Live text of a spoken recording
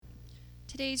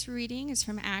Today's reading is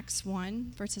from Acts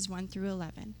 1, verses 1 through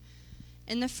 11.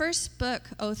 In the first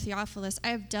book, O Theophilus, I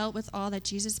have dealt with all that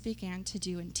Jesus began to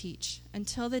do and teach,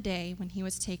 until the day when he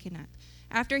was taken up,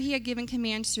 after he had given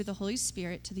commands through the Holy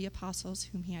Spirit to the apostles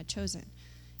whom he had chosen.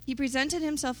 He presented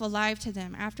himself alive to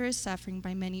them after his suffering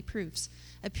by many proofs,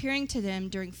 appearing to them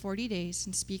during 40 days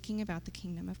and speaking about the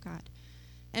kingdom of God.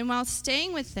 And while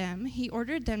staying with them, he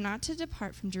ordered them not to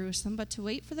depart from Jerusalem, but to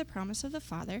wait for the promise of the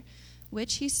Father,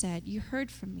 which he said, "You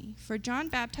heard from me. For John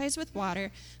baptized with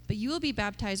water, but you will be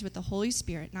baptized with the Holy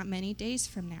Spirit not many days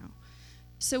from now."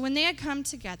 So when they had come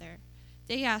together,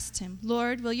 they asked him,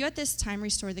 "Lord, will you at this time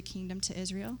restore the kingdom to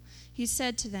Israel?" He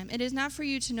said to them, "It is not for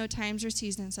you to know times or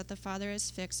seasons that the Father has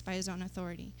fixed by his own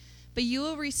authority. But you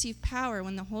will receive power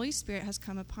when the Holy Spirit has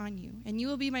come upon you, and you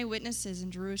will be my witnesses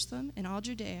in Jerusalem and all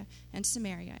Judea and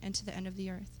Samaria and to the end of the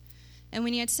earth." And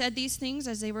when he had said these things,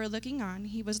 as they were looking on,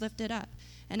 he was lifted up,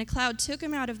 and a cloud took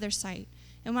him out of their sight.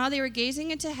 And while they were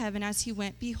gazing into heaven as he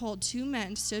went, behold, two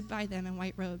men stood by them in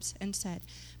white robes and said,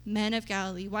 "Men of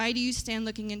Galilee, why do you stand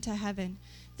looking into heaven?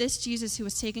 This Jesus who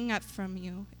was taken up from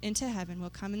you into heaven will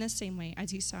come in the same way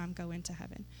as you saw him go into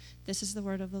heaven." This is the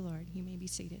word of the Lord. You may be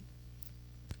seated.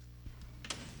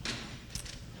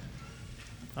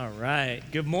 All right.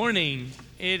 Good morning.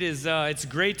 It's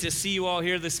great to see you all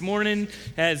here this morning,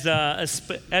 as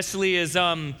especially as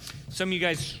some of you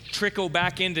guys trickle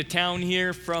back into town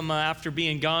here from after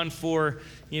being gone for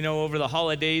over the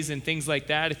holidays and things like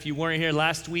that. If you weren't here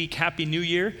last week, Happy New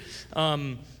Year.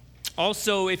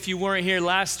 Also, if you weren't here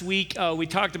last week, we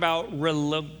talked about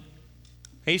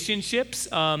relationships,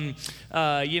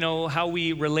 how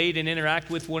we relate and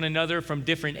interact with one another from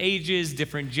different ages,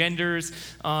 different genders,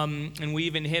 and we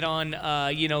even hit on,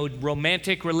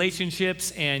 romantic relationships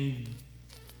and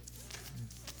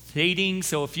dating.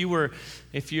 So if you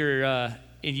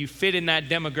fit in that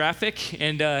demographic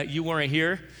and you weren't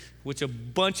here, which a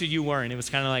bunch of you weren't, it was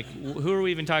kind of like, who are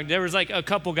we even talking? There was like a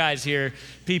couple guys here,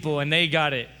 people, and they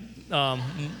got it.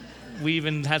 We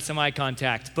even had some eye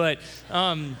contact, but.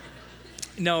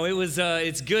 No,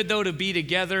 it's good, though, to be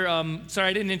together. Sorry,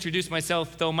 I didn't introduce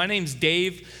myself, though. My name's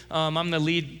Dave. I'm the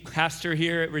lead pastor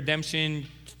here at Redemption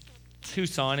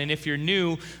Tucson. And if you're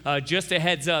new, just a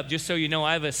heads up, just so you know,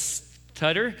 I have a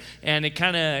stutter, and it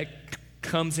kind of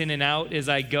comes in and out as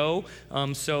I go.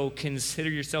 So consider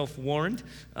yourself warned.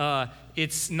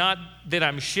 It's not that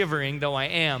I'm shivering, though I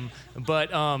am, but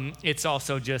it's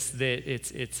also just that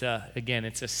it's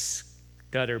a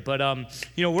stutter. But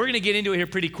we're going to get into it here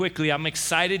pretty quickly. I'm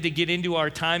excited to get into our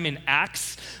time in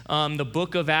Acts, the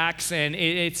book of Acts, and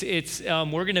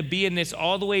we're going to be in this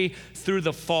all the way through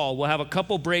the fall. We'll have a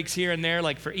couple breaks here and there,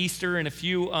 like for Easter and a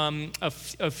few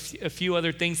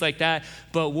other things like that.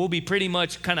 But we'll be pretty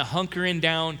much kind of hunkering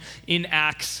down in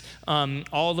Acts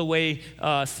all the way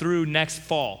through next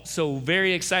fall. So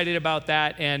very excited about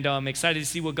that, and excited to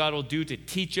see what God will do to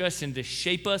teach us and to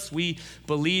shape us. We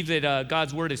believe that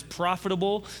God's word is profitable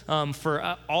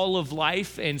for all of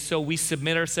life, and so we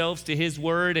submit ourselves to his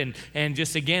word, and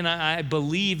just again, I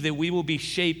believe that we will be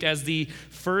shaped as the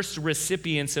first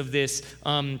recipients of this.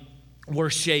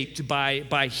 Were shaped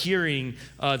by hearing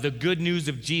the good news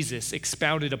of Jesus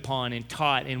expounded upon and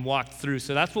taught and walked through.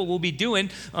 So that's what we'll be doing.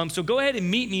 So go ahead and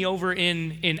meet me over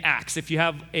in Acts. If you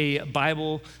have a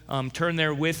Bible, turn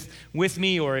there with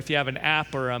me, or if you have an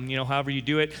app, or however you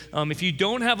do it. If you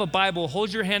don't have a Bible,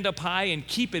 hold your hand up high and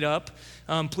keep it up,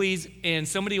 please, and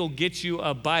somebody will get you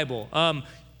a Bible.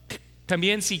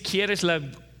 También si quieres la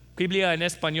Biblia en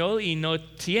español y no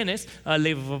tienes,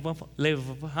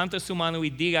 levanta su mano y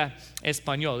diga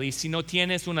español. Y si no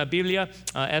tienes una Biblia,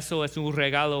 eso es un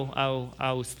regalo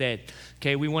a usted.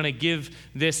 Okay, we want to give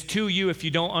this to you. If you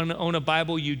don't own a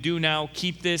Bible, you do now.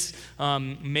 Keep this,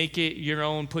 make it your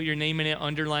own, put your name in it,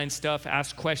 underline stuff,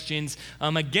 ask questions.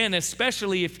 Again,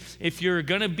 especially if you're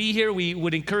going to be here, we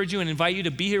would encourage you and invite you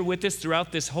to be here with us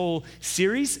throughout this whole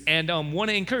series, and want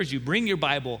to encourage you, bring your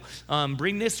Bible,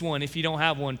 bring this one if you don't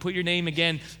have one, put your name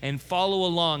again, and follow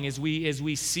along as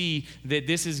we see that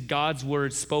this is God's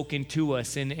word spoken to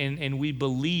us, and we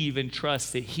believe and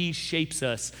trust that he shapes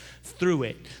us through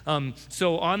it.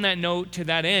 So on that note, to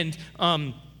that end,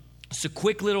 just a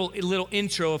quick little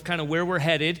intro of kind of where we're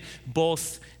headed,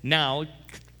 both now,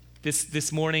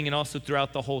 this morning, and also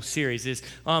throughout the whole series, is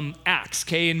Acts.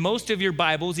 Okay, in most of your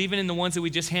Bibles, even in the ones that we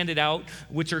just handed out,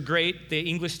 which are great, the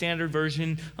English Standard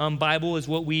Version Bible is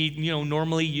what we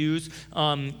normally use.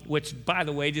 Which, by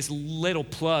the way, just little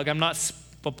plug. I'm not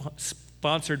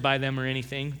sponsored by them or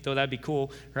anything, though that'd be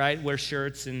cool, right? Wear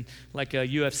shirts and like a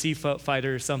UFC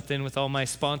fighter or something with all my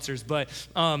sponsors. But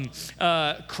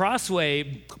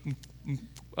Crossway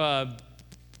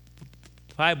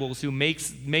Bibles, who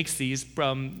makes these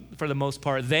for the most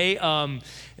part,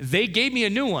 they gave me a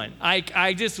new one.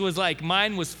 I just was like,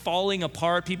 mine was falling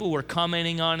apart. People were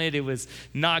commenting on it. It was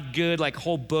not good. Like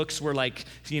whole books were like,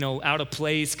 out of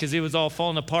place because it was all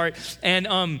falling apart. And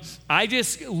I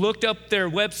just looked up their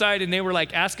website and they were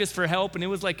like, ask us for help. And it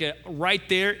was like a right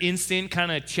there, instant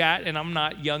kind of chat. And I'm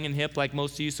not young and hip like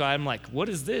most of you. So I'm like, what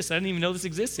is this? I didn't even know this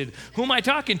existed. Who am I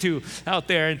talking to out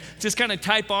there? And just kind of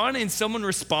type on and someone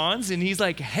responds and he's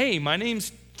like, hey, my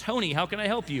name's Tony, how can I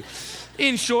help you?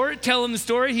 In short, tell him the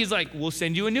story. He's like, we'll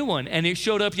send you a new one. And it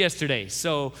showed up yesterday.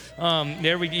 So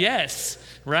yes,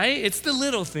 right? It's the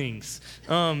little things.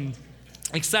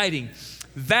 Exciting.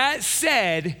 That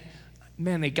said,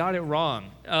 man, they got it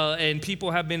wrong. And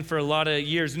people have been for a lot of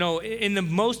years. No, in the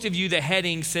most of you, the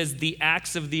heading says the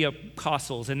Acts of the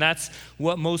Apostles. And that's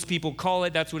what most people call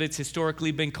it. That's what it's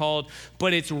historically been called.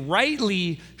 But it's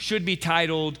rightly should be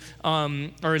titled, or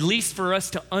at least for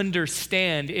us to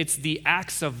understand, it's the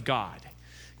Acts of God.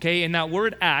 Okay, and that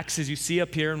word Acts, as you see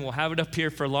up here, and we'll have it up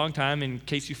here for a long time in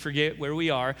case you forget where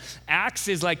we are, Acts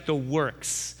is like the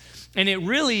works. And it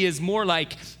really is more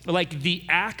like the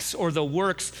acts or the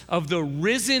works of the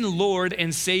risen Lord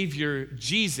and Savior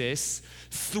Jesus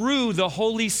through the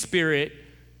Holy Spirit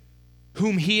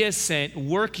whom he has sent,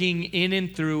 working in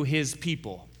and through his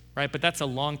people, right? But that's a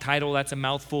long title, that's a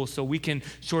mouthful, so we can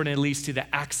shorten at least to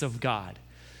the Acts of God.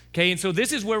 Okay, and so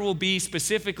this is where we'll be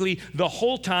specifically the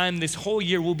whole time, this whole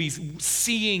year, we'll be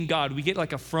seeing God. We get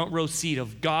like a front row seat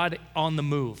of God on the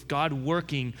move, God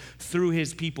working through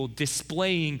his people,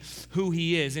 displaying who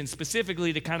he is. And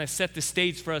specifically to kind of set the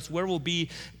stage for us where we'll be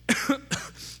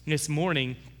this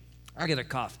morning. I got a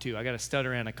cough too. I got a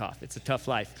stutter and a cough. It's a tough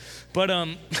life. But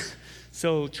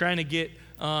so trying to get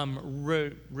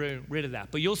rid of that.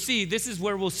 But you'll see, this is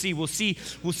where we'll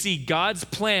see God's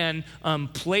plan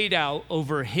played out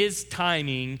over his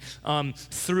timing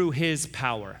through his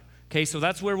power. Okay, so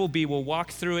that's where we'll be. We'll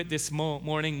walk through it this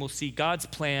morning. We'll see God's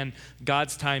plan,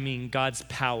 God's timing, God's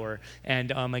power.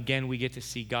 And again, we get to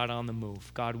see God on the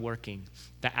move, God working,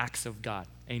 the acts of God.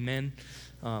 Amen.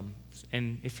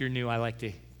 And if you're new, I like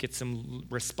to get some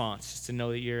response just to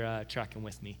know that you're tracking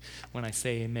with me when I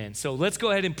say amen. So let's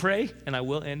go ahead and pray, and I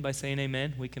will end by saying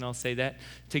amen. We can all say that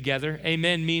together.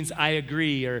 Amen means I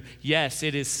agree, or yes,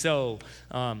 it is so.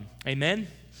 Amen?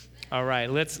 All right,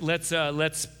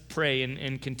 let's pray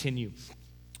and continue.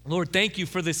 Lord, thank you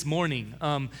for this morning.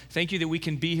 Thank you that we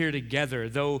can be here together,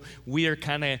 though we are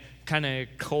kind of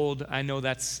cold. I know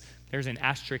there's an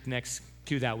asterisk next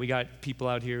to that. We got people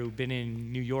out here who've been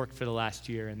in New York for the last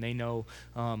year, and they know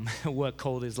what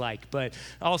cold is like. But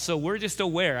also, we're just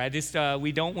aware.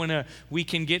 We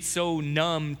can get so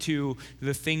numb to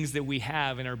the things that we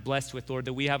have and are blessed with, Lord,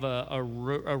 that we have a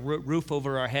roof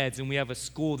over our heads, and we have a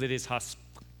school that is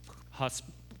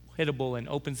hospitable and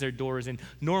opens their doors and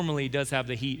normally does have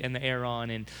the heat and the air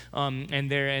on, and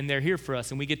they're here for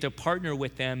us, and we get to partner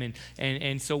with them,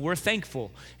 and so we're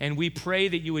thankful, and we pray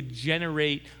that you would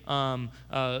generate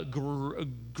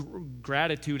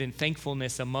gratitude and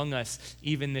thankfulness among us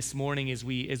even this morning as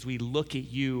we look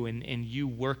at you and you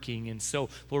working. And so,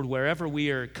 Lord, wherever we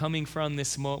are coming from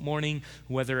this morning,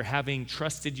 whether having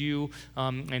trusted you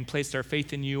and placed our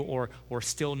faith in you, or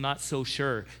still not so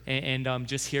sure, and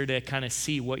just here to kind of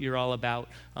see what you're all about,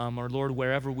 or Lord,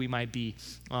 wherever we might be,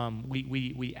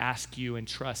 we ask you and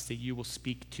trust that you will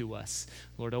speak to us.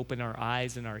 Lord, open our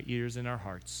eyes and our ears and our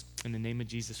hearts. In the name of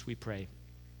Jesus we pray.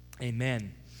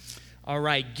 Amen. All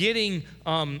right, getting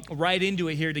right into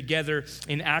it here together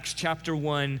in Acts chapter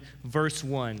 1, verse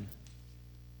 1.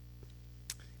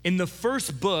 In the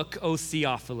first book, O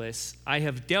Theophilus, I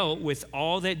have dealt with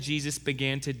all that Jesus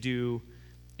began to do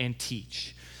and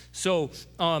teach. So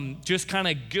just kind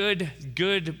of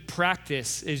good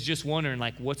practice is just wondering,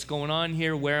 like, what's going on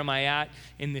here? Where am I at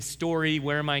in this story?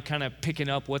 Where am I kind of picking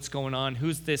up what's going on?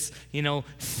 Who's this,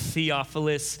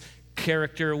 Theophilus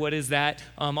character? What is that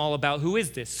all about? Who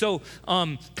is this? So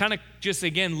kind of just,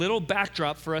 again, little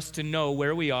backdrop for us to know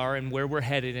where we are and where we're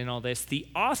headed in all this. The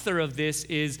author of this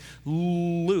is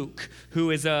Luke, who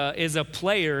is a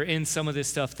player in some of this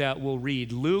stuff that we'll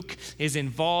read. Luke is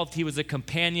involved. He was a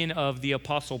companion of the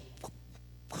Apostle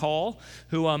Paul,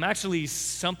 who actually,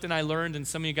 something I learned, and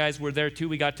some of you guys were there too,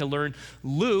 we got to learn,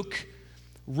 Luke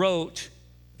wrote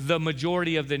the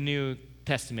majority of the New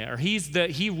Testament, or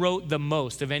he wrote the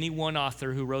most of any one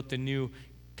author who wrote the New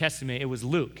Testament. It was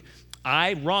Luke.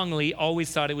 I wrongly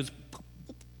always thought it was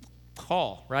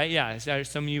Paul, right? Yeah,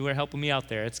 some of you were helping me out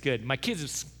there. It's good. My kids have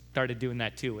started doing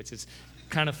that too, which is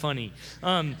kind of funny.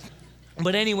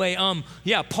 But anyway,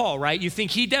 Paul, right? You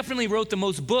think he definitely wrote the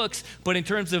most books, but in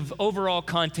terms of overall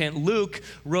content, Luke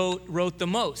wrote the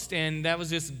most. And that was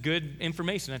just good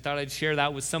information. I thought I'd share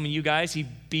that with some of you guys. He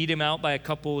beat him out by a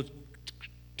couple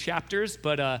chapters,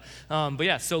 but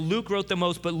yeah, so Luke wrote the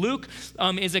most. But Luke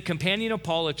is a companion of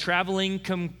Paul, a traveling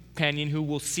companion who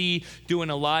we'll see doing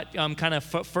a lot kind of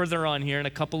further on here in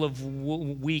a couple of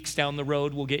weeks down the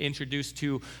road. We'll get introduced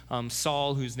to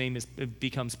Saul, whose name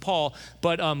becomes Paul.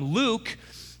 But Luke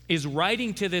is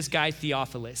writing to this guy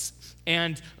Theophilus.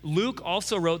 And Luke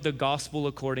also wrote the gospel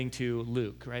according to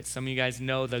Luke, right? Some of you guys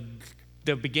know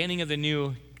the beginning of the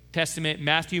New Testament,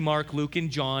 Matthew, Mark, Luke, and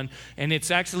John, and it's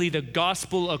actually the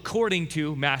gospel according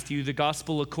to Matthew, the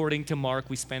gospel according to Mark.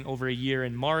 We spent over a year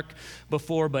in Mark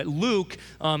before, but Luke,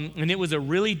 and it was a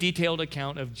really detailed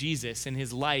account of Jesus and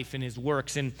his life and his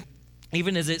works. And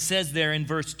even as it says there in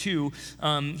verse 2,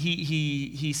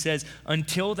 he says,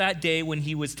 until that day when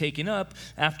he was taken up,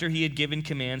 after he had given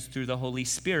commands through the Holy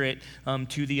Spirit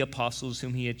to the apostles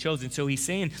whom he had chosen. So he's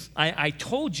saying, I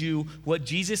told you what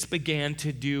Jesus began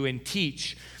to do and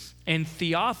teach. And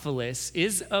Theophilus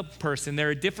is a person. There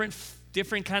are different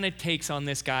kind of takes on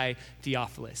this guy,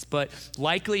 Theophilus. But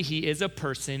likely he is a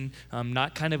person,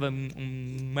 not kind of a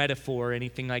metaphor or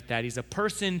anything like that. He's a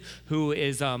person who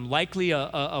is likely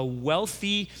a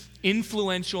wealthy,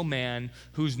 influential man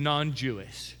who's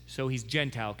non-Jewish. So he's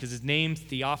Gentile because his name,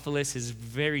 Theophilus, is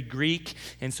very Greek.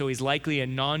 And so he's likely a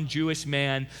non-Jewish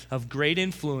man of great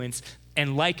influence.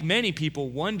 And like many people,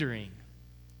 wondering,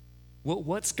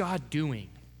 what's God doing?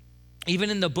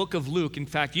 Even in the book of Luke, in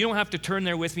fact, you don't have to turn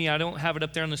there with me. I don't have it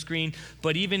up there on the screen.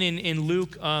 But even in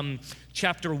Luke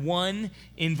chapter 1,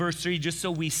 in verse 3, just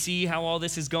so we see how all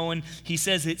this is going, he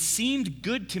says, it seemed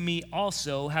good to me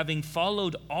also, having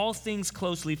followed all things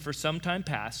closely for some time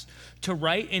past, to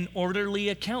write an orderly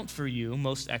account for you,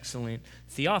 most excellent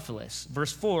Theophilus.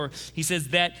 Verse 4, he says,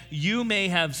 that you may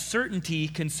have certainty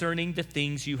concerning the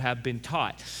things you have been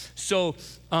taught. So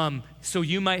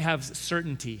you might have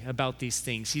certainty about these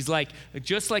things. He's like,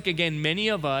 just like, again, many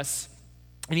of us,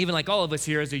 and even like all of us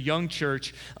here as a young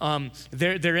church,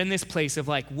 they're in this place of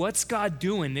like, what's God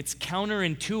doing? It's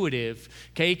counterintuitive,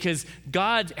 okay? Because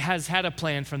God has had a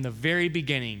plan from the very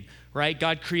beginning, right?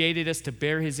 God created us to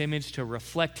bear his image, to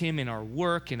reflect him in our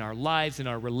work, in our lives, in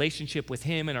our relationship with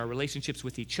him, in our relationships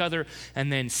with each other. And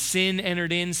then sin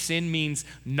entered in. Sin means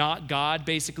not God,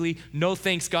 basically. No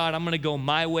thanks, God. I'm going to go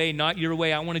my way, not your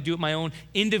way. I want to do it my own,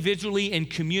 individually and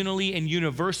communally and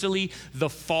universally. The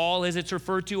fall, as it's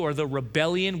referred to, or the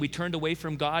rebellion, we turned away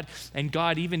from God. And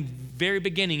God, even very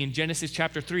beginning in Genesis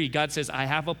chapter 3, God says, I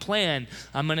have a plan.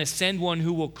 I'm going to send one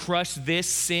who will crush this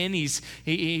sin. He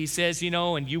says,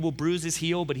 and you will bruise his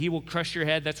heel, but he will crush your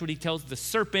head. That's what he tells the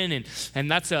serpent,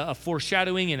 and that's a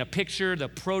foreshadowing and a picture, the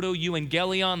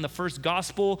proto-evangelion, the first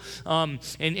gospel, and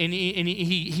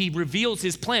he reveals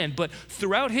his plan. But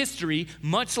throughout history,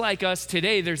 much like us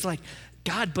today, there's like,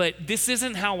 God, but this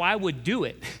isn't how I would do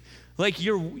it. Like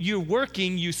you're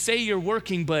working, you say you're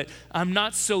working, but I'm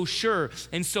not so sure.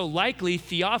 And so likely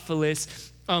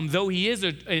Theophilus, though he is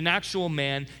an actual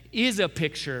man, is a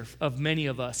picture of many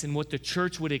of us and what the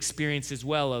church would experience as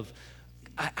well of,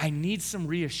 I need some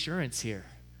reassurance here.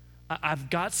 I've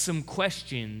got some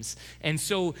questions. And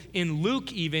so in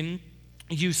Luke even,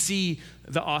 you see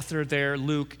the author there,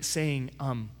 Luke, saying,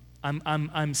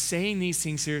 I'm saying these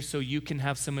things here so you can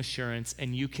have some assurance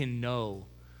and you can know.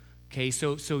 Okay,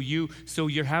 so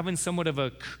you're having somewhat of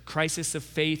a crisis of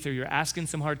faith, or you're asking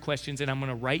some hard questions, and I'm going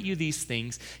to write you these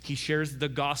things. He shares the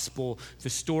gospel, the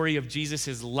story of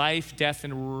Jesus' life, death,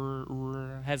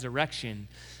 and resurrection.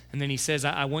 And then he says,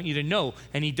 I want you to know.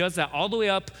 And he does that all the way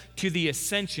up to the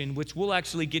ascension, which we'll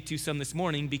actually get to some this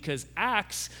morning, because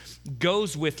Acts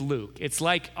goes with Luke. It's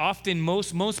like often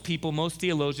most people, most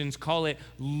theologians call it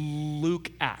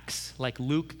Luke Acts, like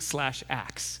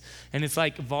Luke/Acts. And it's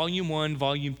like volume 1,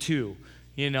 volume 2,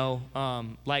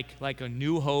 like a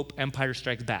New Hope, Empire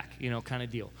Strikes Back, kind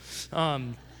of deal.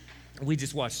 We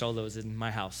just watched all those in my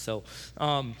house. So,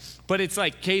 but it's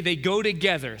like, okay, they go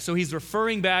together. So he's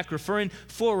referring back, referring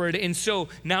forward. And so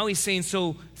now he's saying,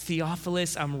 so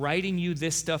Theophilus, I'm writing you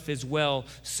this stuff as well,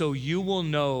 so you will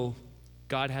know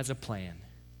God has a plan.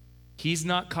 He's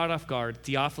not caught off guard.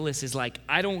 Theophilus is like,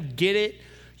 I don't get it.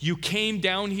 You came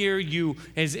down here,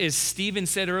 as Stephen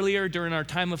said earlier during our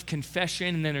time of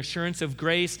confession and then assurance of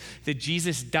grace, that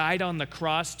Jesus died on the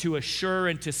cross to assure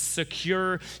and to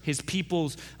secure his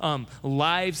people's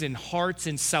lives and hearts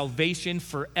and salvation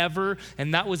forever.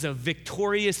 And that was a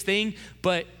victorious thing,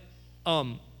 but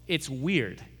it's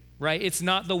weird, right? It's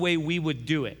not the way we would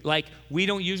do it. Like, we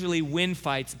don't usually win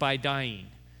fights by dying.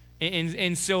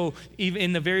 And so even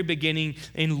in the very beginning,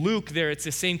 in Luke there, it's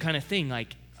the same kind of thing.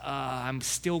 Like, I'm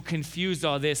still confused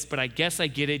all this, but I guess I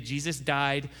get it. Jesus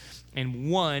died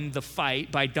and won the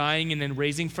fight by dying and then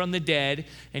raising from the dead,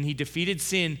 and he defeated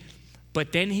sin,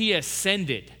 but then he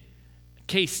ascended.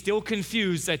 Okay, still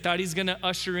confused. I thought he's going to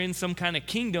usher in some kind of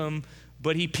kingdom,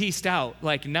 but he peaced out.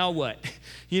 Like, now what?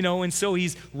 And so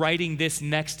he's writing this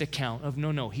next account of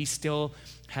no, he still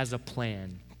has a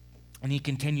plan. And he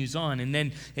continues on. And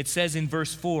then it says in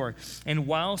verse 4, and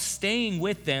while staying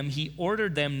with them, he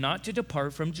ordered them not to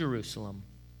depart from Jerusalem,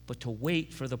 but to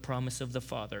wait for the promise of the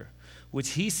Father,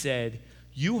 which he said,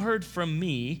 you heard from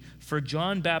me, for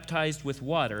John baptized with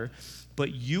water,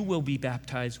 but you will be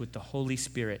baptized with the Holy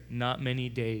Spirit not many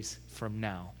days from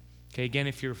now. Okay, again,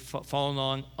 if you're following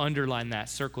along, underline that,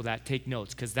 circle that, take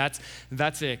notes, because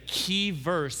that's a key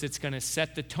verse that's going to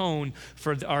set the tone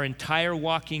for our entire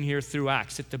walking here through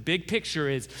Acts. That the big picture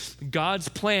is God's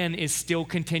plan is still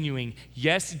continuing.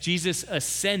 Yes, Jesus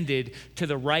ascended to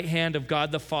the right hand of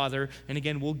God the Father, and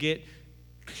again, we'll get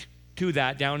to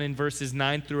that down in verses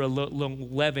 9 through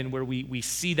 11 where we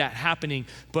see that happening.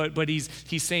 But he's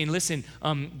saying, listen,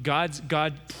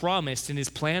 God promised, and his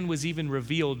plan was even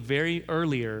revealed very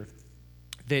earlier,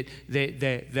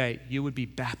 that you would be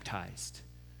baptized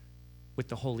with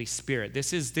the Holy Spirit.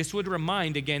 This would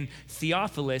remind, again,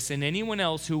 Theophilus and anyone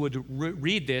else who would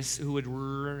read this, who would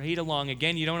read along.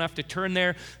 Again, you don't have to turn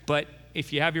there, but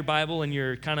if you have your Bible and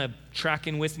you're kind of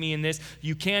tracking with me in this,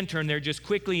 you can turn there just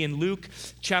quickly in Luke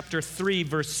chapter 3,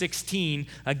 verse 16.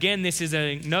 Again, this is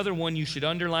another one you should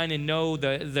underline and know.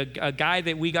 A guy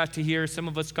that we got to hear, some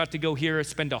of us got to go hear,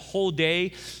 spend a whole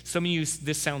day. Some of you,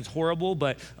 this sounds horrible,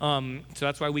 but so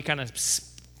that's why we kind of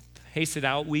pace it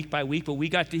out week by week. But we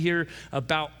got to hear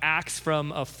about Acts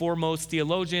from a foremost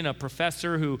theologian, a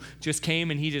professor who just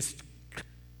came and he just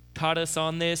taught us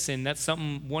on this, and that's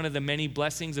one of the many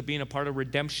blessings of being a part of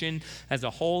Redemption as a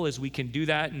whole, is we can do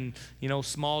that, and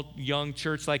small young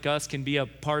church like us can be a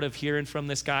part of hearing from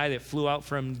this guy that flew out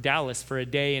from Dallas for a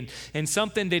day, and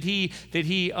something that he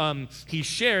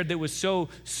shared that was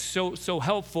so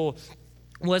helpful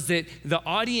was that the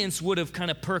audience would have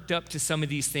kind of perked up to some of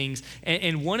these things,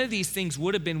 and one of these things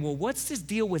would have been, well, what's this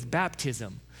deal with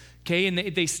baptism? Okay, and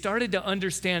they started to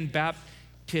understand baptism,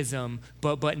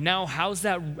 but now how's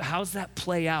that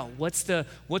play out? What's the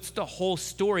whole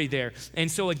story there? And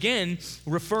so again,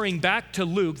 referring back to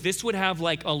Luke, this would have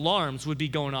like alarms would be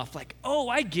going off, like, oh,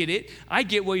 I get it. I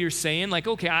get what you're saying. Like,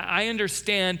 okay, I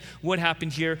understand what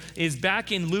happened here. Is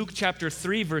back in Luke chapter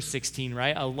 3, verse 16,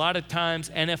 right? A lot of times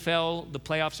NFL, the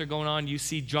playoffs are going on. You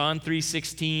see John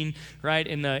 3:16, right,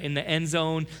 in the end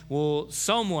zone. Well,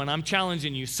 I'm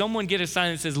challenging you. Someone get a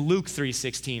sign that says Luke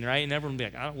 3:16, right? And everyone will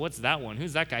be like, what's that one?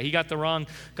 Who's that guy? He got the wrong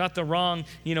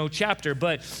chapter.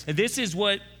 But this is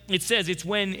what it says. It's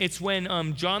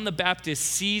when John the Baptist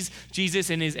sees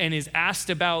Jesus and is asked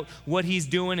about what he's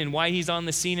doing and why he's on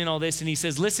the scene and all this, and he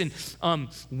says, listen,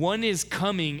 one is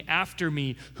coming after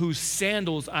me whose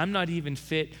sandals I'm not even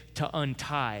fit to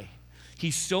untie.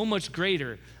 He's so much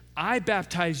greater. I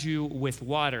baptize you with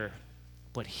water,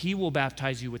 but he will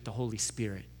baptize you with the Holy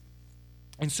Spirit.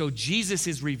 And so Jesus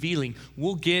is revealing.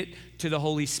 We'll get to the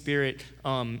Holy Spirit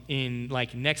in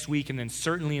like next week, and then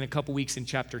certainly in a couple weeks in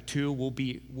chapter 2, we'll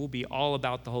be all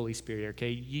about the Holy Spirit. Okay,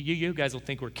 you guys will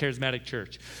think we're a charismatic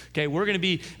church. Okay, we're going to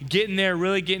be getting there,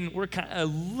 we're kind of a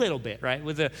little bit right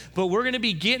but we're going to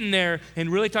be getting there and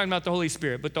really talking about the Holy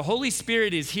Spirit. But the Holy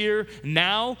Spirit is here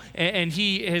now, and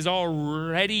He has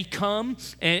already come,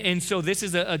 and so this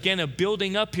is again a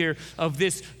building up here of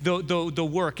this the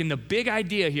work, and the big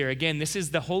idea here again. This is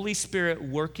the Holy Spirit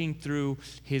working through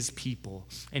His people.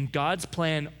 And God's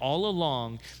plan all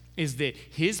along is that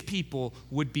His people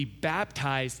would be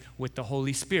baptized with the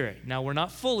Holy Spirit. Now, we're not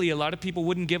fully, a lot of people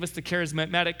wouldn't give us the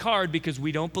charismatic card because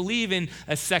we don't believe in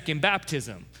a second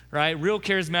baptism, right? Real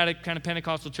charismatic kind of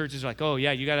Pentecostal churches are like, oh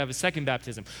yeah, you got to have a second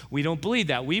baptism. We don't believe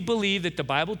that. We believe that the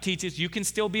Bible teaches you can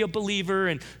still be a believer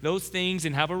and those things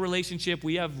and have a relationship.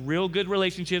 We have real good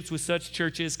relationships with such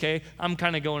churches, okay? I'm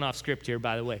kind of going off script here,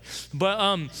 by the way.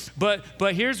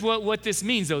 But here's what this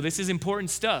means, though. This is important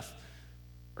stuff.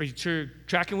 Are you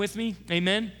tracking with me?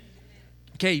 Amen?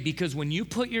 Okay, because when you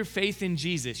put your faith in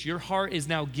Jesus, your heart is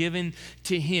now given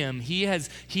to Him. He has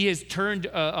turned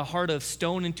a heart of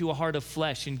stone into a heart of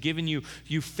flesh and given you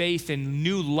faith and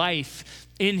new life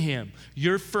in Him.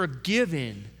 You're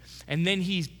forgiven. and then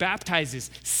he baptizes,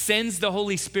 sends the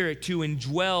Holy Spirit to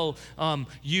indwell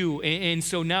you. And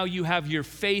so now you have your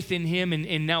faith in him,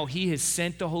 and now he has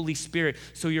sent the Holy Spirit.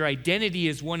 So your identity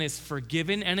is one is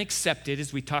forgiven and accepted,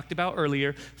 as we talked about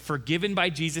earlier, forgiven by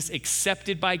Jesus,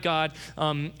 accepted by God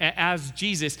as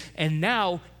Jesus, and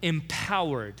now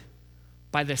empowered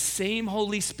by the same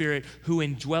Holy Spirit who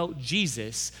indwelt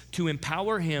Jesus to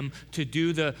empower him to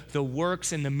do the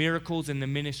works and the miracles and the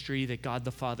ministry that God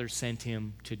the Father sent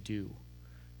him to do.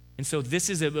 And so this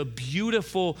is a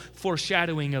beautiful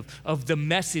foreshadowing of the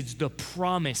message, the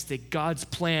promise that God's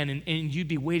plan, and you'd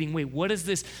be waiting, wait, what does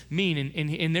this mean?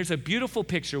 And there's a beautiful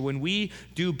picture when we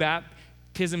do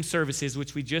baptism services,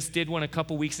 which we just did one a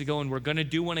couple weeks ago, and we're going to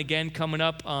do one again coming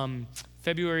up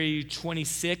February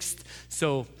 26th.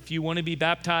 So if you want to be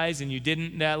baptized and you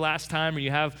didn't that last time, or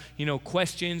you have,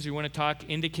 questions, or you want to talk,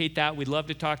 indicate that. We'd love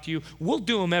to talk to you. We'll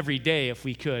do them every day if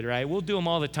we could, right? We'll do them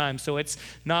all the time. So it's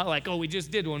not like, we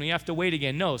just did one, we have to wait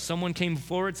again. No, someone came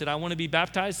forward, said, I want to be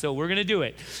baptized, so we're going to do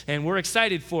it. And we're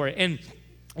excited for it. And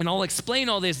I'll explain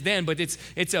all this then, but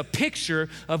it's a picture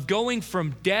of going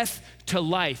from death to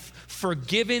life,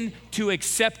 forgiven to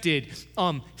accepted,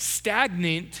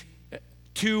 stagnant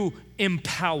to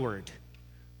empowered,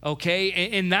 okay?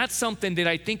 And that's something that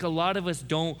I think a lot of us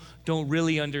don't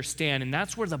really understand, and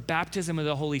that's where the baptism of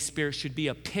the Holy Spirit should be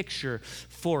a picture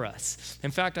for us.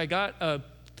 In fact, I got a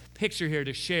picture here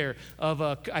to share of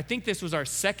I think this was our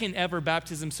second ever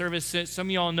baptism service. Some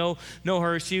of y'all know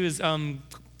her. She was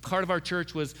part of our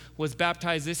church was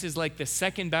baptized. This is like the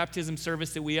second baptism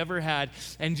service that we ever had.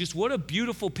 And just what a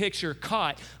beautiful picture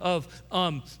caught of,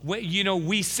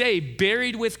 we say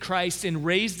buried with Christ and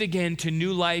raised again to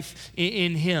new life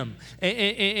in him.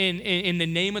 In the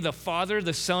name of the Father,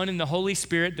 the Son, and the Holy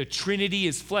Spirit, the Trinity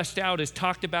is fleshed out, is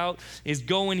talked about, is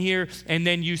going here. And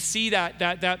then you see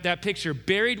that picture,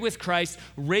 buried with Christ,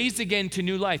 raised again to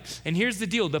new life. And here's the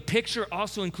deal. The picture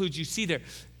also includes, you see there,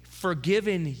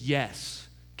 forgiven, yes.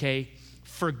 Okay,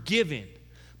 forgiven.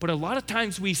 But a lot of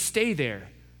times we stay there,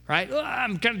 right? Oh,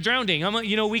 I'm kind of drowning.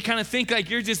 We kind of think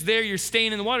like you're just there, you're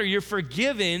staying in the water, you're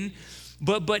forgiven,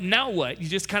 but now what? You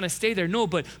just kind of stay there. No,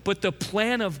 but the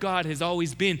plan of God has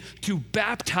always been to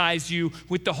baptize you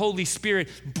with the Holy Spirit,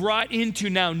 brought into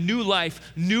now new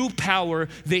life, new power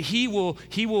that He will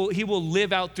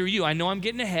live out through you. I know I'm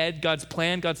getting ahead. God's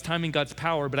plan, God's timing, God's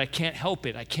power, but I can't help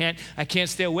it. I can't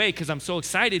stay away because I'm so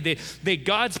excited that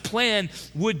God's plan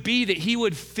would be that He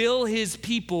would fill His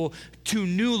people to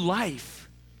new life,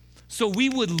 so we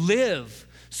would live.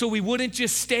 So we wouldn't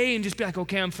just stay and just be like,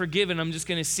 okay, I'm forgiven. I'm just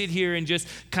going to sit here and just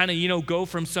kind of, go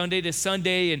from Sunday to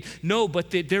Sunday. And no,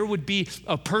 but there would be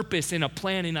a purpose and a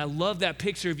plan. And I love that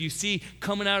picture of you see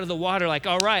coming out of the water like,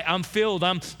 all right, I'm filled.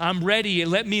 I'm ready.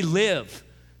 Let me live.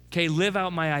 Okay, live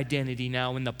out my identity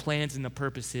now in the plans and the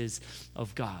purposes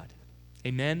of God.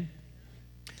 Amen?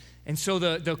 And so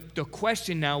the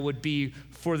question now would be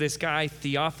for this guy,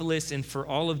 Theophilus, and for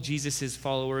all of Jesus'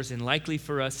 followers, and likely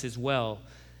for us as well,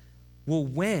 well,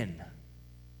 when,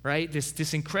 right?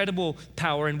 This incredible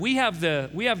power, and we have the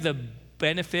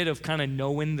benefit of kind of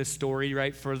knowing the story,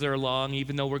 right, further along,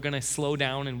 even though we're going to slow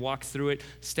down and walk through it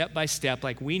step by step.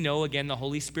 Like we know, again, the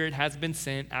Holy Spirit has been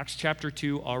sent. Acts chapter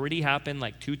 2 already happened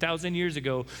like 2,000 years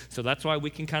ago, so that's why we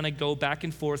can kind of go back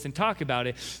and forth and talk about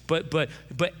it. But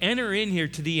enter in here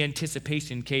to the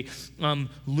anticipation, okay?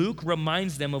 Luke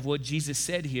reminds them of what Jesus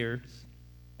said here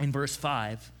in verse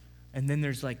 5. And then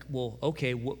there's like, well,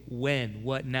 okay, when,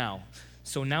 what now?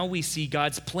 So now we see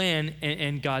God's plan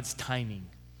and God's timing.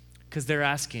 Because they're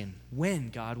asking, when,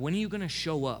 God? When are you going to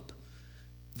show up?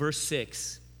 Verse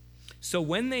 6. So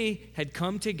when they had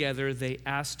come together, they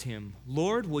asked him,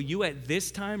 Lord, will you at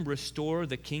this time restore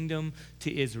the kingdom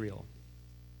to Israel?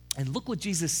 And look what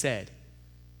Jesus said.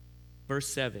 Verse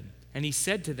 7. And he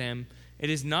said to them, it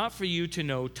is not for you to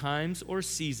know times or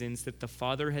seasons that the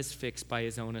Father has fixed by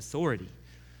his own authority.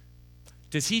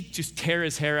 Does he just tear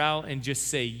his hair out and just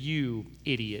say, you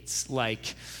idiots,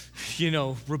 like,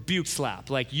 rebuke slap,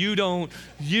 like you don't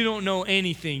know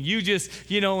anything, you just,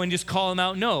 and just call him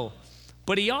out? No.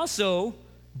 But he also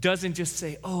doesn't just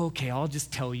say, oh, okay, I'll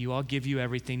just tell you, I'll give you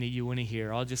everything that you want to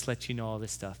hear, I'll just let you know all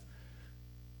this stuff.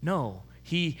 No,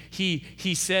 he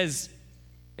says,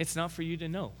 it's not for you to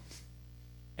know.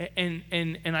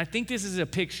 And I think this is a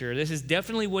picture, this is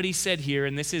definitely what he said here,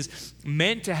 and this is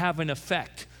meant to have an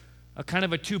effect. A kind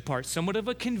of a two-part, somewhat of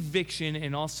a conviction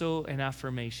and also an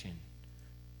affirmation.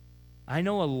 I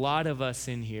know a lot of us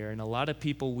in here and a lot of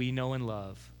people we know and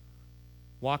love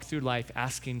walk through life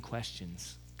asking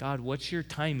questions. God, what's your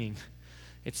timing?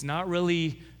 It's not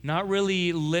really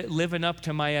living up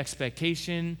to my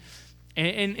expectation.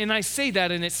 And I say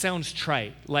that and it sounds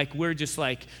trite, like we're just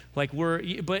like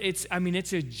we're, but it's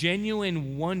a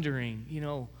genuine wondering,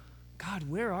 God,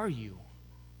 where are you?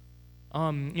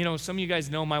 Some of you guys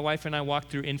know my wife and I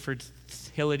walked through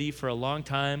infertility for a long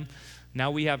time.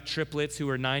 Now we have triplets who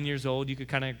are 9 years old. You could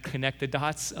kind of connect the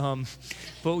dots.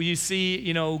 But you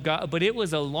see, God, but it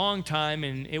was a long time,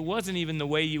 and it wasn't even the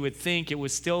way you would think. It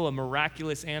was still a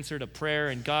miraculous answer to prayer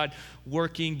and God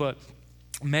working. But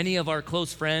many of our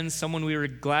close friends, someone we were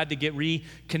glad to get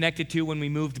reconnected to when we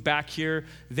moved back here,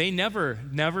 they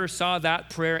never saw that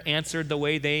prayer answered the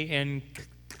way they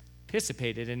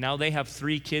anticipated. And now they have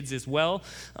 3 kids as well,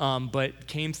 but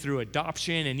came through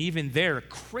adoption, and even their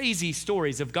crazy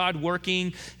stories of God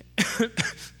working.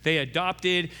 They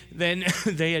adopted, then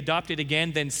they adopted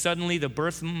again, then suddenly the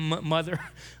birth mother,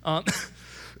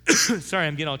 sorry,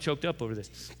 I'm getting all choked up over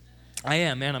this. I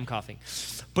am, man, I'm coughing.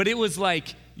 But it was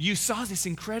like, you saw this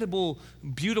incredible,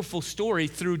 beautiful story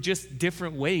through just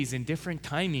different ways and different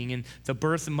timing, and the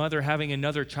birth mother having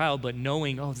another child, but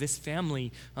knowing, this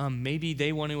family, maybe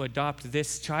they want to adopt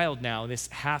this child now, this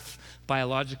half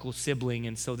biological sibling.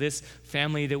 And so this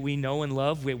family that we know and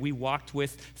love, we walked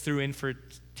with through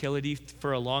infertility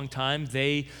for a long time,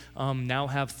 they now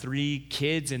have 3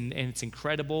 kids, and it's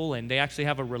incredible, and they actually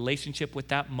have a relationship with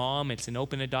that mom. It's an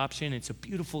open adoption. It's a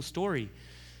beautiful story.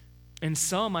 And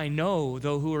some I know,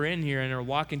 though, who are in here and are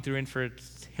walking through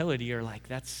infertility are like,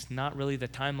 that's not really the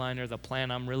timeline or the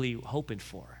plan I'm really hoping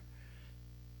for.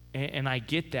 And I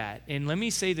get that. And let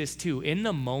me say this too. In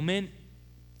the moment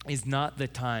is not the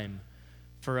time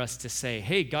for us to say,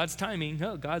 hey, God's timing,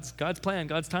 God's plan,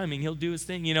 God's timing, he'll do his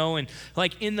thing, and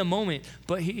like in the moment.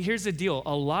 But here's the deal.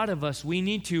 A lot of us, we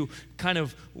need to kind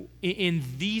of, in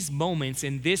these moments,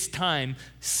 in this time,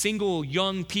 single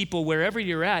young people, wherever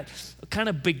you're at, kind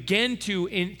of begin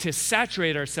to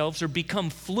saturate ourselves or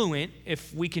become fluent,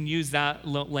 if we can use that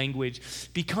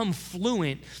language, become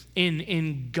fluent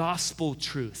in gospel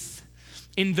truth.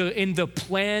 In the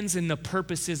plans and the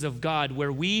purposes of God,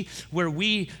 where we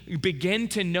begin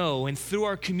to know, and through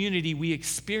our community we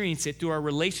experience it through our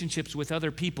relationships with other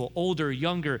people, older,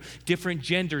 younger, different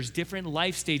genders, different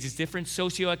life stages, different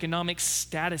socioeconomic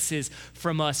statuses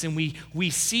from us, and we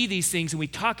see these things and we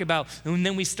talk about, and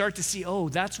then we start to see,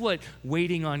 that's what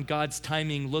waiting on God's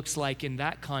timing looks like in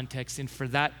that context and for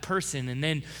that person. And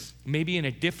then maybe in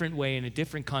a different way, in a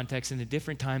different context, in a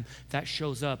different time, that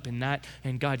shows up,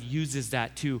 and God uses that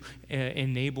to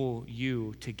enable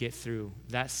you to get through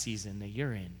that season that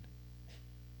you're in.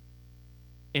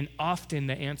 And often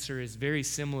the answer is very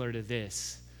similar to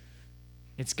this.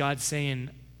 It's God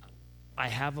saying, I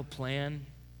have a plan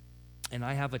and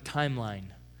I have a timeline.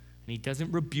 And he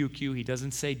doesn't rebuke you. He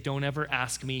doesn't say, don't ever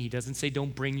ask me. He doesn't say,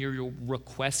 don't bring your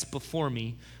requests before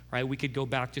me, right? We could go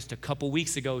back just a couple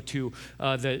weeks ago to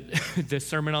the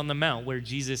Sermon on the Mount, where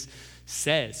Jesus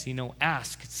says,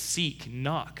 ask, seek,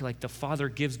 knock, like the Father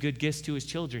gives good gifts to his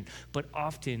children. But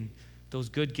often those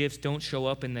good gifts don't show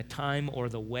up in the time or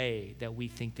the way that we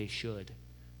think they should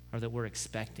or that we're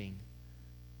expecting.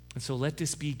 And so let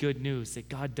this be good news that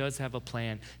God does have a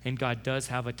plan and God does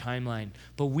have a timeline.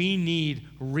 But we need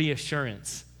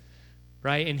reassurance,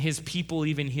 right? And his people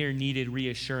even here needed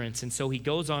reassurance. And so he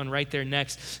goes on right there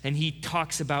next, and he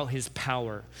talks about his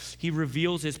power. He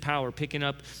reveals his power, picking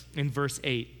up in verse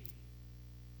 8.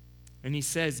 And he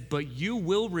says, but you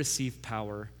will receive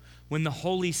power when the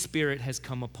Holy Spirit has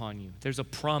come upon you. There's a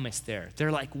promise there.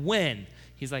 They're like, when?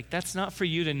 He's like, that's not for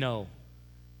you to know.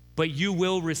 But you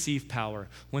will receive power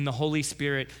when the Holy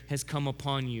Spirit has come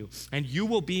upon you. And you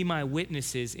will be my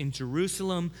witnesses in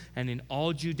Jerusalem and in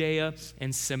all Judea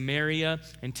and Samaria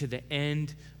and to the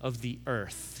end of the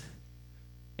earth.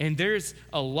 And there's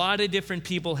a lot of different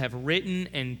people have written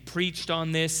and preached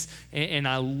on this, and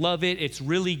I love it. It's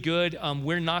really good.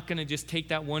 We're not going to just take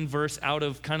that one verse out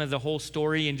of kind of the whole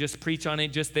story and just preach on it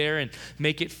just there and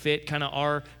make it fit kind of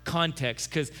our context,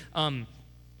 because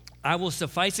I will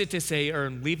suffice it to say,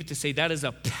 or leave it to say, that is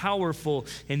a powerful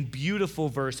and beautiful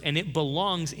verse, and it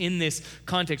belongs in this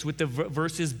context with the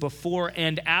verses before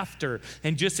and after.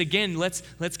 And just again, let's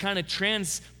kind of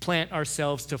transplant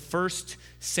ourselves to first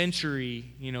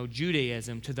century,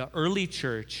 Judaism, to the early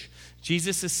church.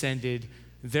 Jesus ascended.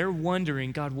 They're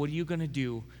wondering, God, what are you going to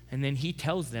do? And then he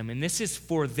tells them, and this is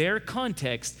for their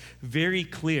context very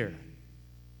clear.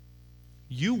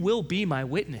 You will be my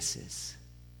witnesses.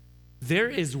 There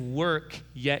is work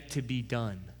yet to be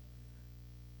done.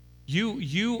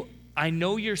 I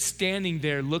know you're standing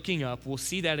there looking up. We'll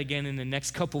see that again in the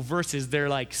next couple verses. They're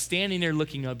like standing there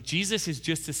looking up. Jesus has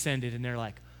just ascended, and they're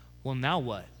like, well, now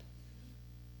what?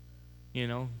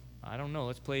 I don't know.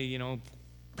 Let's play,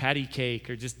 patty cake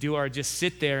or just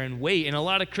sit there and wait. And a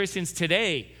lot of Christians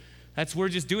today, we're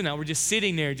just doing that. We're just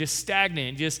sitting there, just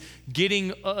stagnant, just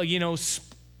getting,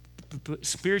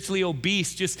 spiritually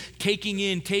obese, just taking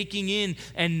in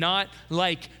and not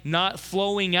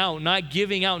flowing out, not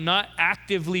giving out, not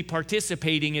actively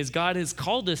participating as God has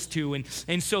called us to.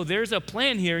 And so there's a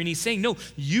plan here, and he's saying, no,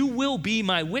 you will be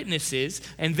my witnesses.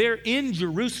 And they're in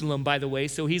Jerusalem, by the way.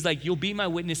 So he's like, you'll be my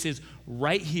witnesses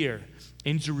right here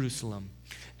in Jerusalem,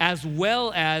 as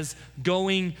well as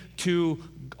going to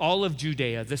all of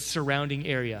Judea, the surrounding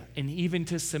area, and even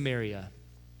to Samaria.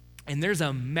 And there's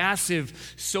a massive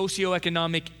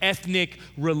socioeconomic, ethnic,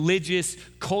 religious,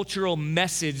 cultural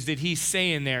message that he's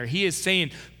saying there. He is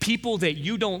saying people that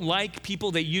you don't like,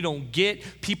 people that you don't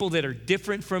get, people that are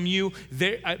different from you.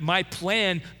 My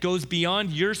plan goes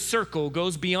beyond your circle,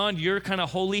 goes beyond your kind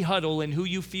of holy huddle and who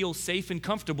you feel safe and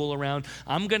comfortable around.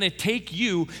 I'm going to take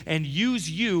you and use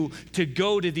you to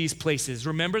go to these places.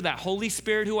 Remember that Holy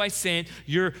Spirit who I sent,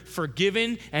 you're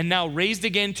forgiven and now raised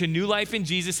again to new life in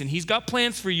Jesus, and he's got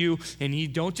plans for you. And you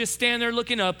don't just stand there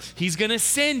looking up. He's going to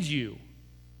send you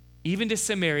even to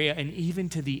Samaria and even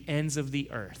to the ends of the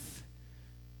earth.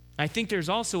 I think there's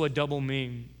also a double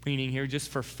meaning here, just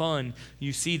for fun.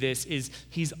 You see this, is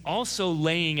he's also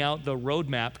laying out the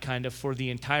roadmap kind of for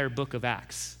the entire book of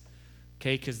Acts.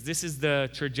 Okay, because this is the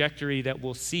trajectory that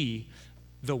we'll see.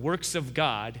 The works of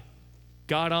God,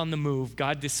 God on the move,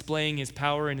 God displaying his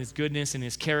power and his goodness and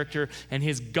his character and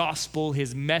his gospel,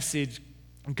 his message,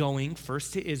 going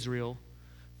first to Israel,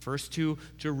 first to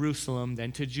Jerusalem,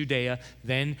 then to Judea,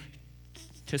 then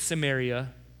to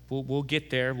Samaria. We'll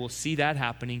get there. We'll see that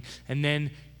happening. And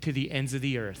then to the ends of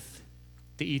the earth,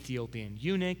 the Ethiopian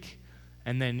eunuch,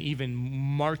 and then even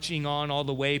marching on all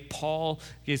the way. Paul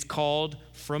is called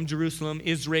from Jerusalem,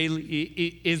 Israel,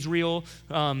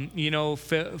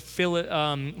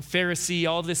 Pharisee,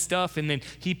 all this stuff. And then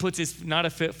he puts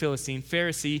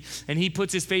Pharisee, and he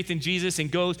puts his faith in Jesus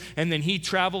and goes, and then he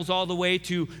travels all the way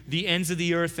to the ends of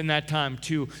the earth in that time,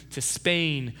 to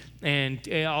Spain and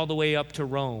all the way up to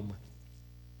Rome.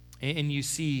 And you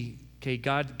see, okay,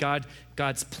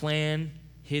 God's plan,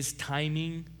 his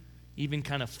timing, even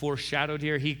kind of foreshadowed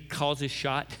here. He calls his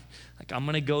shot, like, I'm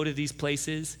going to go to these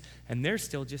places. And they're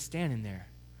still just standing there,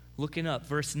 looking up.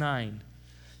 Verse 9.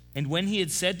 And when he had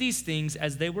said these things,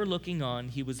 as they were looking on,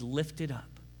 he was lifted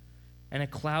up, and a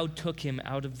cloud took him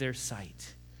out of their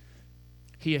sight.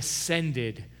 He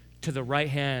ascended to the right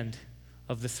hand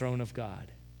of the throne of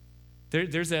God.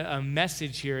 There's a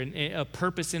message here, and a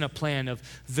purpose and a plan of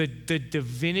the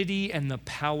divinity and the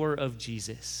power of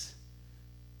Jesus.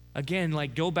 Again,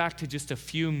 go back to just a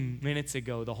few minutes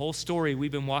ago, the whole story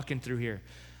we've been walking through here.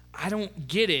 I don't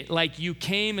get it. You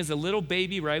came as a little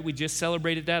baby, right? We just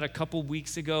celebrated that a couple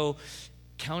weeks ago.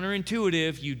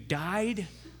 Counterintuitive. You died.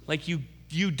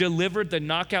 You delivered the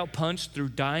knockout punch through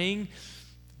dying.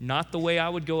 Not the way I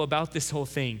would go about this whole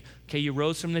thing. Okay, you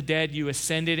rose from the dead, you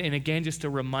ascended, and again, just a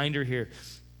reminder here,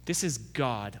 this is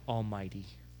God Almighty,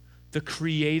 the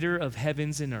creator of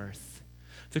heavens and earth,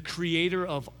 the creator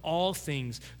of all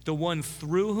things, the one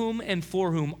through whom and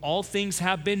for whom all things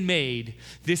have been made.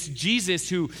 This Jesus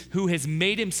who has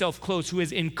made himself close, who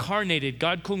has incarnated,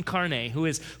 God cum carne, who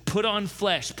has put on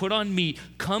flesh, put on meat,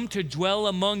 come to dwell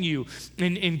among you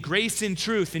in grace and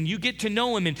truth. And you get to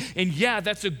know him. And yeah,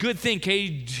 that's a good thing. Okay,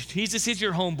 Jesus is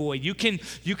your homeboy.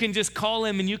 You can just call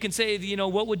him and you can say,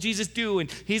 what would Jesus do? And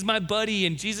he's my buddy,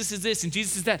 and Jesus is this and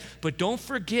Jesus is that. But don't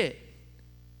forget,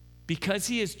 because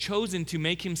he has chosen to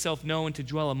make himself known, to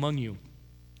dwell among you,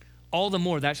 all the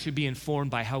more that should be informed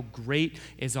by how great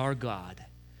is our God.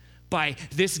 By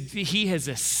this, he has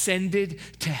ascended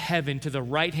to heaven, to the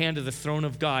right hand of the throne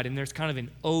of God. And there's kind of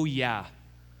an, oh yeah.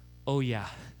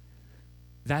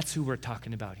 That's who we're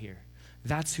talking about here.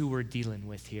 That's who we're dealing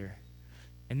with here.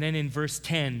 And then in verse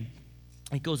 10,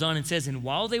 it goes on and says, and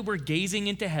while they were gazing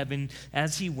into heaven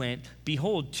as he went,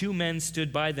 behold, 2 men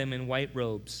stood by them in white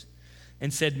robes,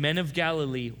 and said, Men of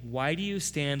Galilee, why do you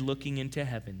stand looking into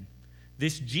heaven?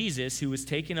 This Jesus who was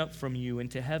taken up from you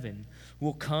into heaven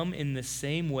will come in the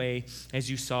same way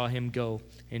as you saw him go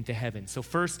into heaven. So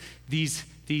first, these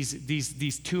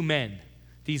 2 men,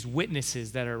 these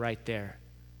witnesses that are right there.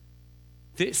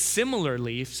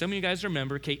 Similarly, if some of you guys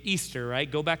remember, okay, Easter, right?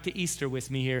 Go back to Easter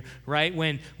with me here, right?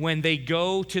 When they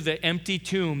go to the empty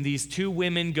tomb, these 2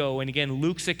 women go, and again,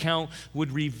 Luke's account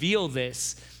would reveal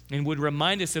this and would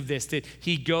remind us of this, that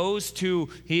he goes to,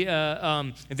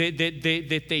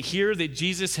 that they hear that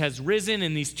Jesus has risen,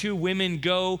 and these 2 women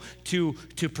go to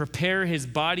prepare his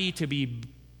body to be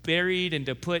buried and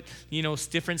to put,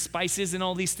 different spices and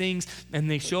all these things. And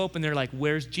they show up and they're like,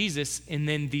 where's Jesus? And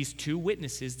then these two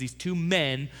witnesses, these two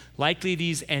men, likely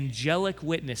these angelic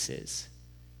witnesses,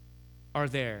 are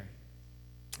there.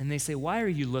 And they say, why are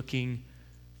you looking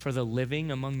for the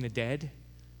living among the dead?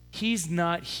 He's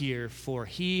not here, for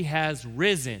he has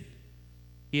risen.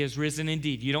 He has risen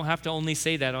indeed. You don't have to only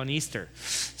say that on Easter.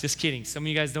 Just kidding. Some of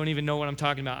you guys don't even know what I'm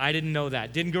talking about. I didn't know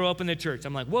that. Didn't grow up in the church.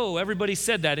 I'm like, whoa, everybody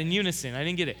said that in unison. I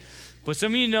didn't get it. But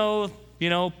some of you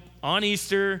know, on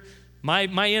Easter, my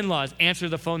in-laws answer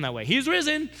the phone that way. He's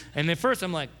risen. And at first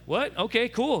I'm like, what? Okay,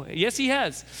 cool. Yes, he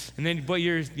has. And then, but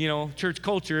your, church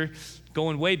culture,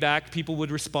 going way back, people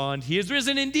would respond, he is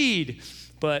risen indeed.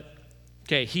 But,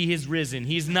 okay, he is risen.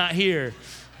 He's not here.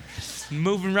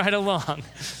 Moving right along.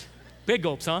 Big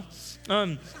gulps, huh?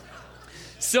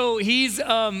 So he's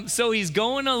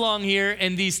going along here,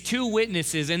 and these two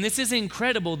witnesses, and this is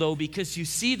incredible though, because you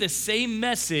see the same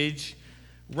message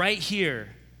right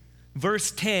here.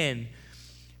 Verse 10,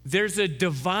 there's a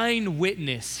divine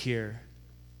witness here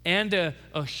and a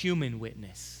human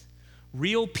witness.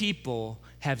 Real people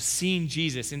have seen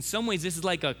Jesus. In some ways, this is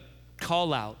like a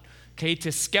call out. Okay,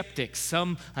 to skeptics.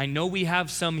 I know we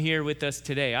have some here with us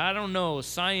today. I don't know,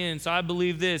 science, I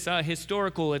believe this,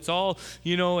 historical, it's all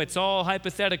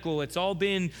hypothetical, it's all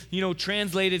been,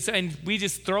 translated, and we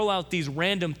just throw out these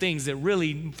random things that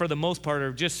really, for the most part,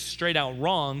 are just straight out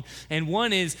wrong. And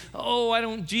one is,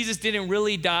 Jesus didn't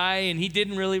really die, and he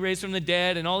didn't really raise from the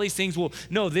dead, and all these things. Well,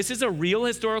 no, this is a real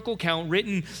historical account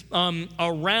written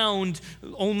around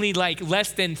only like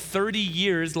less than 30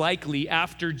 years, likely,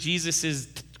 after Jesus's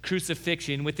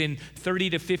crucifixion, within 30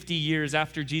 to 50 years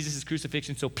after Jesus'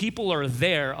 crucifixion. So people are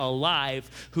there alive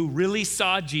who really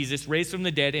saw Jesus raised from the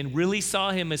dead and really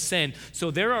saw him ascend. So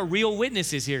there are real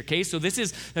witnesses here, okay? So this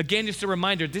is, again, just a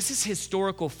reminder, this is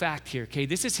historical fact here, okay?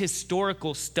 This is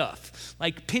historical stuff.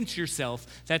 Like, pinch yourself,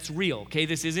 that's real, okay?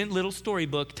 This isn't little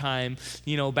storybook time,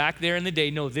 back there in the day.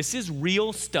 No, this is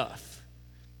real stuff.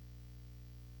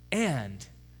 And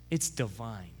it's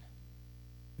divine.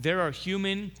 There are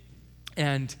human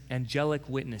and angelic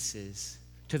witnesses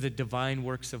to the divine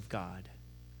works of God.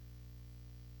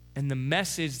 And the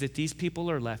message that these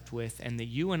people are left with, and that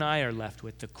you and I are left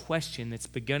with, the question that's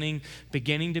beginning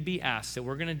to be asked, that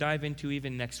we're going to dive into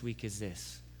even next week, is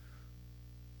this: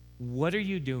 what are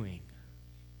you doing?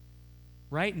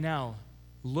 Right now,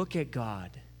 look at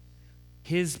God,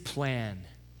 his plan,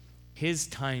 his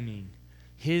timing,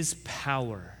 his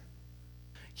power.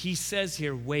 He says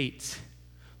here, wait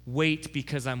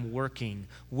because I'm working.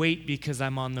 Wait because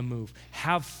I'm on the move.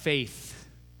 Have faith.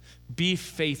 Be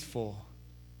faithful.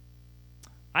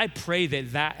 I pray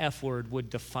that F word would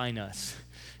define us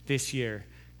this year.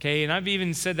 Okay, and I've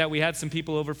even said that. We had some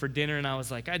people over for dinner, and I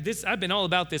was like, I've been all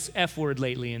about this F word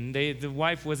lately, and the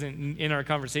wife wasn't in our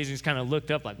conversation, just kind of looked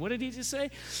up like, what did he just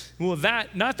say? Well,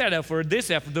 not that F word,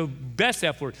 this F word, the best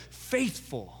F word,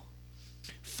 faithful.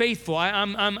 Faithful.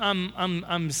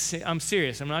 I'm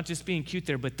serious. I'm not just being cute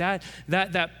there, but that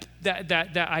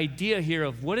idea here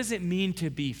of what does it mean to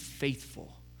be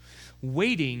faithful?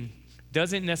 Waiting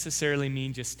doesn't necessarily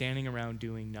mean just standing around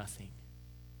doing nothing.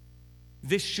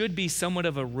 This should be somewhat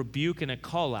of a rebuke and a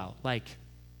call out. Like,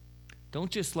 don't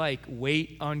just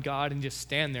wait on God and just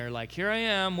stand there like, here I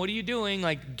am, what are you doing?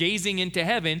 Like gazing into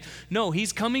heaven. No,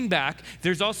 he's coming back.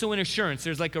 There's also an assurance.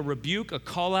 There's like a rebuke, a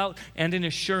call out, and an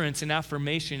assurance, an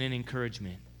affirmation and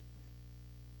encouragement.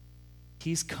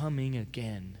 He's coming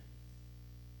again.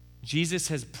 Jesus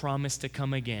has promised to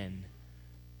come again.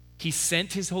 He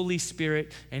sent his Holy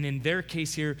Spirit, and in their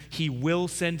case here, he will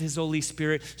send his Holy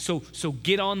Spirit. So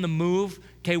get on the move.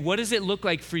 Okay, what does it look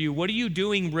like for you? What are you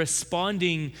doing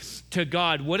responding to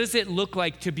God? What does it look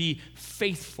like to be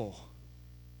faithful,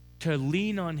 to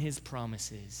lean on his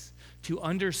promises, to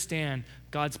understand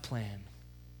God's plan,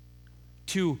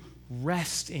 to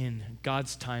rest in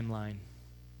God's timeline,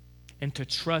 and to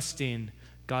trust in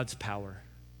God's power?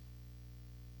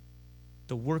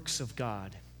 The works of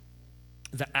God,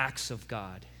 the acts of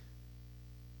God.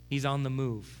 He's on the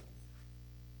move.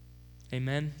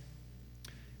 Amen?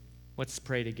 Let's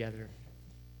pray together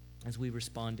as we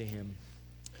respond to him.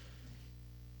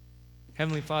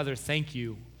 Heavenly Father, thank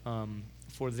you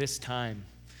for this time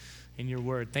in your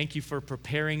word. Thank you for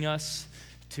preparing us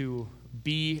to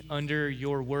be under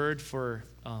your word for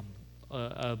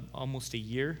almost a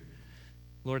year.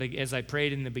 Lord, as I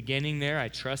prayed in the beginning there, I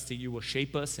trust that you will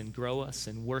shape us and grow us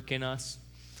and work in us.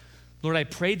 Lord, I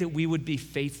pray that we would be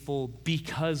faithful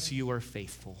because you are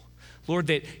faithful. Lord,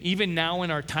 that even now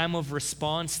in our time of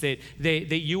response, that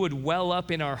you would well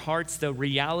up in our hearts the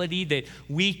reality that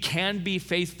we can be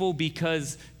faithful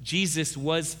because Jesus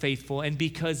was faithful and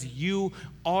because you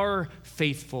are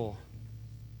faithful.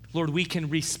 Lord, we can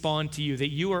respond to you, that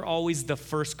you are always the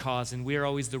first cause and we are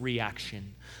always the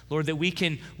reaction. Lord, that we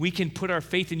can put our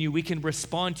faith in you, we can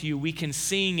respond to you, we can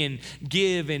sing and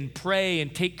give and pray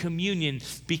and take communion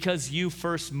because you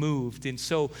first moved. And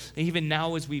so even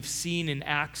now as we've seen in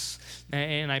Acts,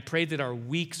 and I pray that our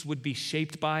weeks would be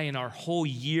shaped by and our whole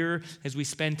year as we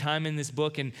spend time in this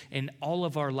book and all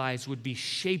of our lives would be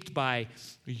shaped by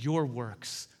your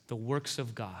works, the works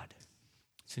of God.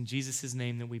 It's in Jesus'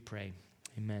 name that we pray.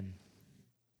 Amen.